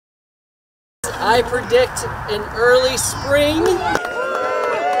I predict an early spring.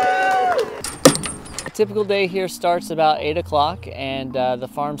 A typical day here starts about 8 o'clock, and the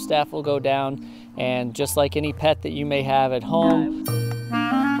farm staff will go down, and just like any pet that you may have at home,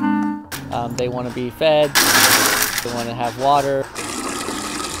 they want to be fed, they want to have water,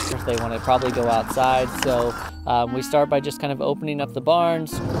 they want to probably go outside. So we start by just kind of opening up the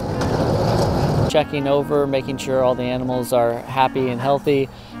barns, checking over, making sure all the animals are happy and healthy,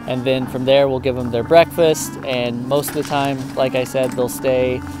 and then from there we'll give them their breakfast. And most of the time, like I said, they'll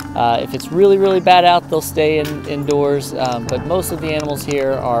stay. If it's really, really bad out, they'll stay indoors, but most of the animals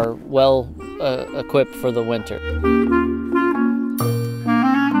here are well equipped for the winter.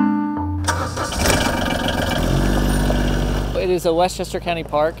 It is a Westchester County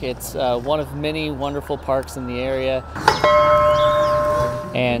park. It's one of many wonderful parks in the area.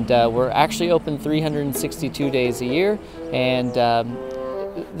 And we're actually open 362 days a year, and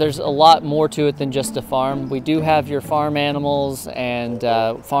there's a lot more to it than just a farm. We do have your farm animals and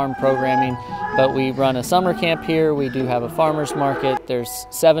farm programming, but we run a summer camp here. We do have a farmer's market. There's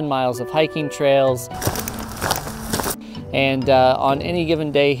 7 miles of hiking trails. And on any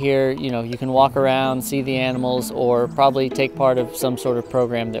given day here, you can walk around, see the animals, or probably take part of some sort of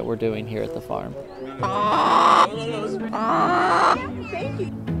program that we're doing here at the farm.